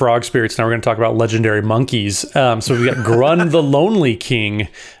legendary frog spirits. Now we're going to talk about legendary monkeys. So we've got Grun the Lonely King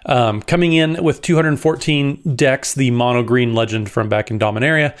coming in with 214 decks, the mono green legend from back in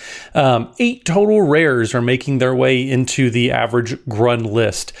Dominaria. 8 total rares are making their way into the average Grun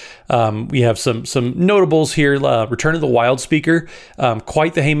list. We have some notables here. Return of the Wild Speaker,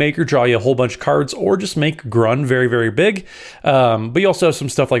 quite the haymaker, draw you a whole bunch of cards, or just make Grun very, very big. But you also have some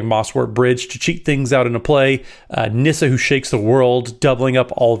stuff like Mosswort Bridge to cheat things out into play. Nissa, who shakes the world, doubling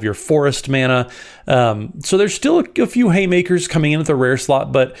up all of your forest mana. So there's still a few haymakers coming in at the rare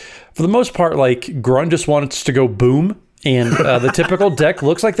slot, but for the most part, like, Grun just wants to go boom, and the typical deck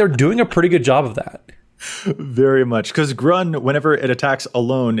looks like they're doing a pretty good job of that. Very much, because Grun, whenever it attacks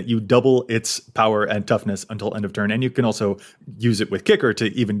alone, you double its power and toughness until end of turn, and you can also use it with Kicker to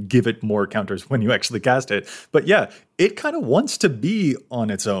even give it more counters when you actually cast it. But yeah, it kind of wants to be on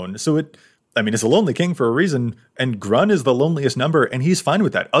its own. So it's a Lonely King for a reason, and Grun is the loneliest number, and he's fine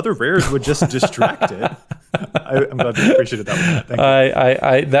with that. Other rares would just distract it. I'm glad you appreciated that one.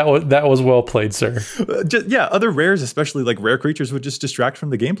 Thank you. That was well played, sir. Other rares, especially like rare creatures, would just distract from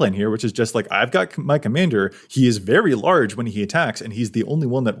the game plan here, which is just like, I've got my commander. He is very large when he attacks, and he's the only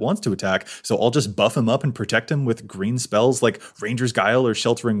one that wants to attack. So I'll just buff him up and protect him with green spells like Ranger's Guile or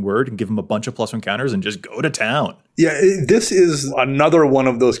Sheltering Word, and give him a bunch of +1 counters and just go to town. Yeah, this is another one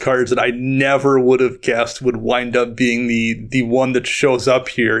of those cards that I never would have guessed would wind up being the one that shows up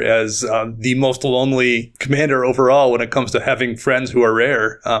here as the most lonely commander overall when it comes to having friends who are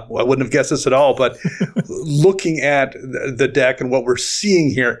rare. I wouldn't have guessed this at all, but looking at the deck and what we're seeing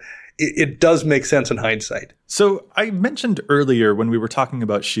here, it does make sense in hindsight. So I mentioned earlier when we were talking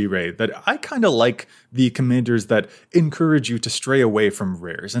about Shirei that I kind of like the commanders that encourage you to stray away from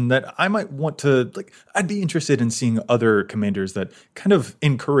rares, and that I might want to, I'd be interested in seeing other commanders that kind of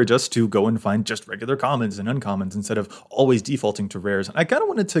encourage us to go and find just regular commons and uncommons instead of always defaulting to rares. And I kind of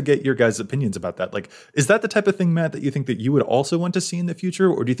wanted to get your guys' opinions about that. Like, is that the type of thing, Matt, that you think that you would also want to see in the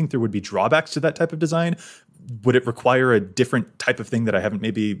future? Or do you think there would be drawbacks to that type of design? Would it require a different type of thing that I haven't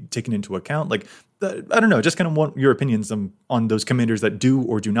maybe taken into account? I don't know, just kind of want your opinions on those commanders that do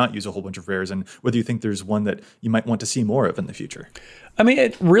or do not use a whole bunch of rares, and whether you think there's one that you might want to see more of in the future. I mean,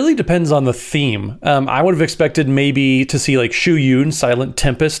 it really depends on the theme. I would have expected maybe to see like Shu Yun, Silent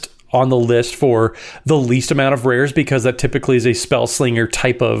Tempest, on the list for the least amount of rares, because that typically is a spell slinger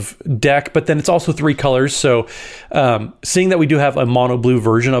type of deck, but then it's also 3 colors. So seeing that we do have a mono blue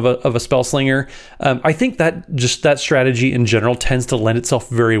version of a spell slinger, I think that just that strategy in general tends to lend itself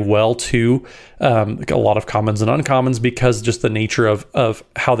very well to like a lot of commons and uncommons, because just the nature of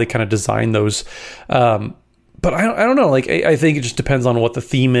how they kind of design those. But I don't know. Like, I think it just depends on what the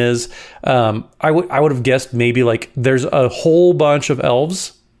theme is. I would have guessed maybe like there's a whole bunch of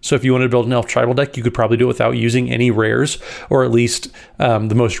elves. So if you wanted to build an elf tribal deck, you could probably do it without using any rares, or at least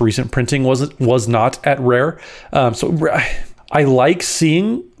the most recent printing was not at rare. So I like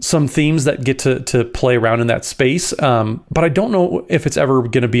seeing some themes that get to play around in that space, but I don't know if it's ever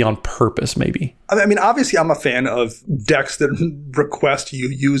going to be on purpose, maybe. I mean, obviously, I'm a fan of decks that request you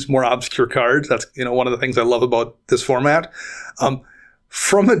use more obscure cards. That's one of the things I love about this format.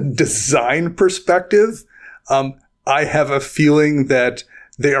 From a design perspective, I have a feeling that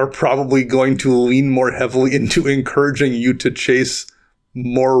they are probably going to lean more heavily into encouraging you to chase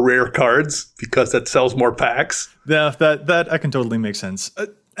more rare cards, because that sells more packs. Yeah, that I can totally make sense.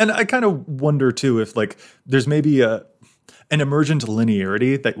 And I kind of wonder too if there's maybe an emergent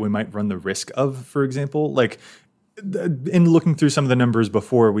linearity that we might run the risk of, for example. Like, in looking through some of the numbers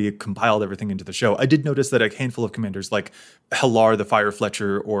before we compiled everything into the show, I did notice that a handful of commanders like Halar the Fire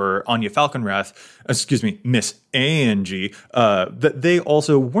Fletcher or Anya Falconwrath, Miss Angie, that they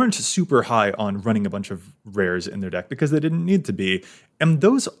also weren't super high on running a bunch of rares in their deck because they didn't need to be. And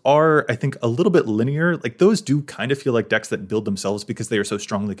those are, I think, a little bit linear. Like, those do kind of feel like decks that build themselves because they are so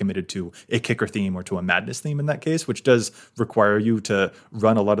strongly committed to a kicker theme or to a madness theme in that case, which does require you to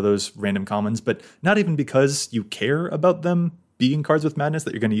run a lot of those random commons, but not even because you care about them being cards with madness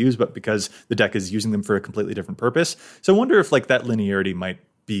that you're going to use, but because the deck is using them for a completely different purpose. So I wonder if that linearity might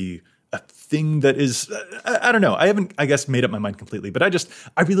be a thing that is, I don't know. I haven't, I guess, made up my mind completely, but I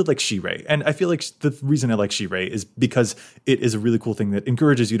really like Shirei. And I feel like the reason I like Shirei is because it is a really cool thing that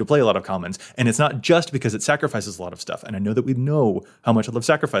encourages you to play a lot of commons. And it's not just because it sacrifices a lot of stuff. And I know that we know how much I love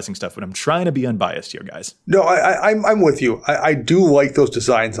sacrificing stuff, but I'm trying to be unbiased here, guys. No, I'm with you. I do like those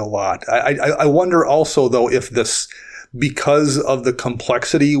designs a lot. I wonder also, though, if this, because of the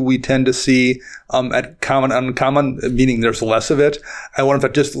complexity we tend to see at common, uncommon, meaning there's less of it, I wonder if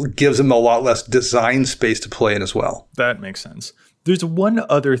it just gives them a lot less design space to play in as well. That makes sense. There's one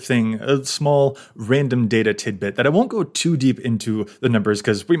other thing, a small random data tidbit that I won't go too deep into the numbers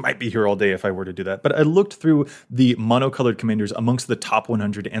because we might be here all day if I were to do that. But I looked through the monocolored commanders amongst the top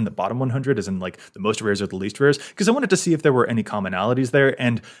 100 and the bottom 100, as in like the most rares or the least rares, because I wanted to see if there were any commonalities there.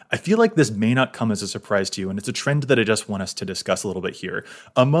 And I feel like this may not come as a surprise to you. And it's a trend that I just want us to discuss a little bit here.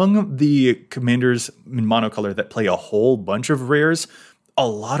 Among the commanders in monocolor that play a whole bunch of rares, a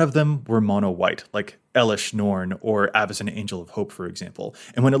lot of them were mono white, like Elesh Norn or Avacyn Angel of Hope, for example.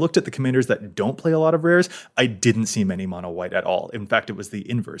 And when I looked at the commanders that don't play a lot of rares, I didn't see many mono white at all. In fact, it was the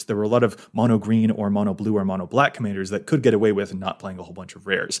inverse. There were a lot of mono green or mono blue or mono black commanders that could get away with not playing a whole bunch of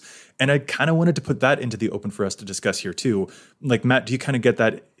rares. And I kind of wanted to put that into the open for us to discuss here too. Like, Matt, do you kind of get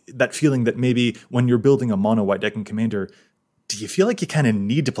that feeling that maybe when you're building a mono white deck in Commander, do you feel like you kind of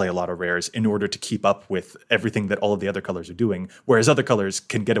need to play a lot of rares in order to keep up with everything that all of the other colors are doing, whereas other colors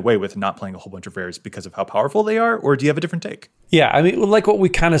can get away with not playing a whole bunch of rares because of how powerful they are? Or do you have a different take? Yeah, I mean, like what we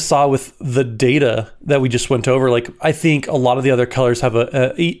kind of saw with the data that we just went over, like I think a lot of the other colors have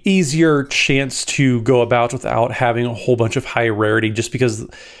a easier chance to go about without having a whole bunch of high rarity, just because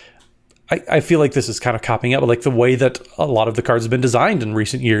I feel like this is kind of copying out, but like the way that a lot of the cards have been designed in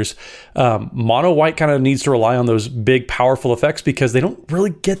recent years. Mono white kind of needs to rely on those big, powerful effects because they don't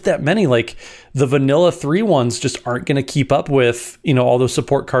really get that many. Like the vanilla 3 ones just aren't going to keep up with, all those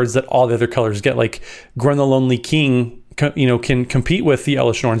support cards that all the other colors get. Like Grunn the Lonely King, can compete with the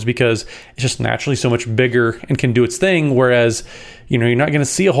Elesh Norns because it's just naturally so much bigger and can do its thing. Whereas, you're not going to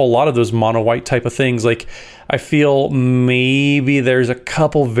see a whole lot of those mono white type of things. Like I feel maybe there's a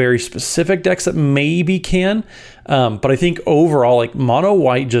couple very specific decks that maybe can, but I think overall, like mono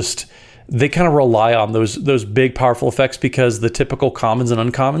white they kind of rely on those big powerful effects because the typical commons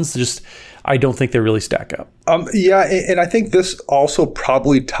and uncommons I don't think they really stack up. Yeah, and I think this also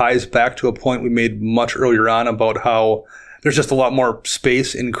probably ties back to a point we made much earlier on about how there's just a lot more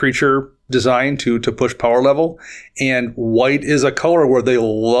space in creature design to push power level. And white is a color where they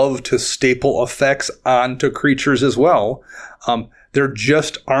love to staple effects onto creatures as well. There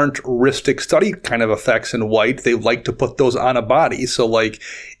just aren't Rhystic Study kind of effects in white. They like to put those on a body. So like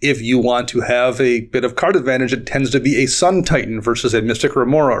if you want to have a bit of card advantage, it tends to be a Sun Titan versus a Mystic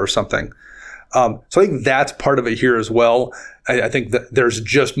Remora or something. So I think that's part of it here as well. I think that there's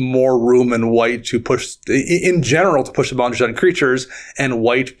just more room in white to push, in general, to push the boundaries on creatures, and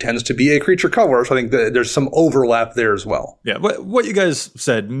white tends to be a creature color. So I think that there's some overlap there as well. Yeah, what you guys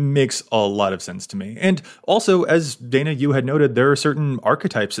said makes a lot of sense to me. And also, as Dana, you had noted, there are certain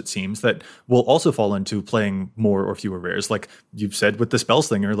archetypes, it seems, that will also fall into playing more or fewer rares. Like you've said with the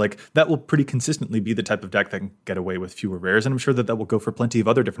Spellslinger, like that will pretty consistently be the type of deck that can get away with fewer rares. And I'm sure that will go for plenty of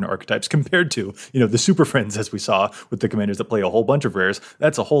other different archetypes compared to, the Super Friends, as we saw with the commanders that play a whole bunch of rares.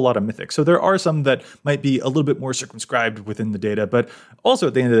 That's a whole lot of mythic. So there are some that might be a little bit more circumscribed within the data, but also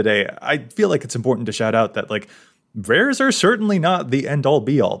at the end of the day, I feel like it's important to shout out that like rares are certainly not the end all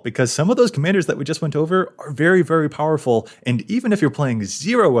be all, because some of those commanders that we just went over are very, very powerful. And even if you're playing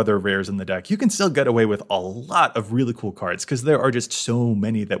 0 other rares in the deck, you can still get away with a lot of really cool cards because there are just so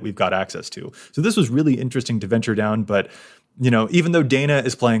many that we've got access to. So this was really interesting to venture down, but even though Dana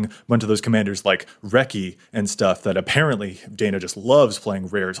is playing a bunch of those commanders like Reki and stuff that apparently Dana just loves playing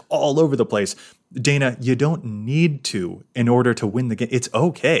rares all over the place, Dana, you don't need to in order to win the game. It's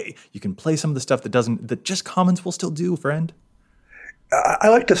okay. You can play some of the stuff that just commons will still do, friend. I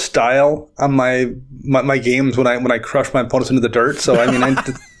like to style on my games when I crush my opponents into the dirt. So I mean,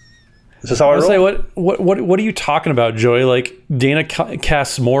 this is how I roll. Say, what are you talking about, Joey? Like Dana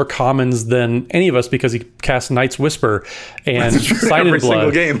casts more commons than any of us because he casts Night's Whisper and Silent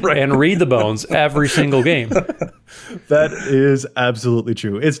Blood game, right? And Read the Bones every single game. That is absolutely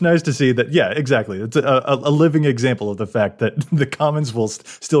true. It's nice to see that. Yeah, exactly. It's a living example of the fact that the commons will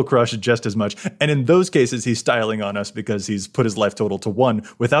still crush just as much. And in those cases, he's styling on us because he's put his life total to 1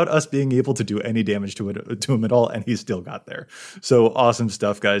 without us being able to do any damage to him at all, and he still got there. So awesome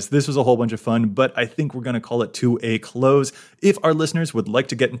stuff, guys. This was a whole bunch of fun, but I think we're going to call it to a close. If our listeners would like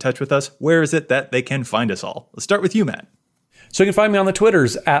to get in touch with us, where is it that they can find us all? Let's start with you, Matt. So you can find me on the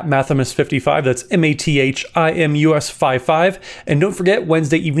Twitters at Mathimus55. That's MATHIMUS55. And don't forget,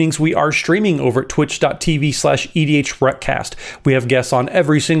 Wednesday evenings, we are streaming over at twitch.tv/EDHRECast. We have guests on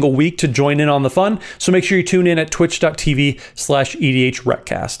every single week to join in on the fun. So make sure you tune in at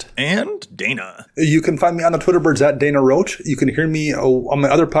twitch.tv/EDHRECast. And Dana. You can find me on the Twitter birds at Dana Roach. You can hear me on my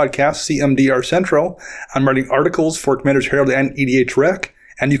other podcast, CMDR Central. I'm writing articles for Commander's Herald and EDH Rec.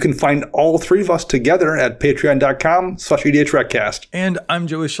 And you can find all three of us together at patreon.com/EDHRECast. And I'm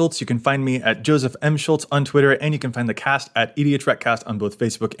Joey Schultz. You can find me at Joseph M. Schultz on Twitter, and you can find the cast at EDHRECast on both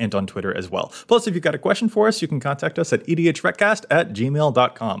Facebook and on Twitter as well. Plus, if you've got a question for us, you can contact us at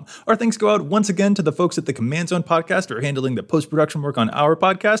edhrecast@gmail.com. Our thanks go out once again to the folks at the Command Zone podcast who are handling the post-production work on our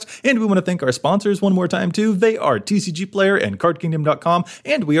podcast. And we want to thank our sponsors one more time, too. They are TCG Player and CardKingdom.com,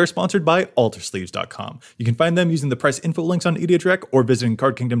 and we are sponsored by AlterSleeves.com. You can find them using the price info links on EDHREC or visiting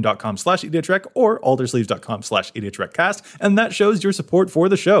CardKingdom.com/EDHREC or AlterSleeves.com/EDHRECast, and that shows your support for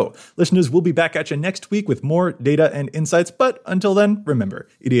the show. Listeners, we'll be back at you next week with more data and insights, but until then, remember,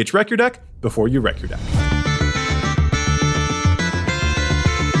 EDHREC your deck before you wreck your deck.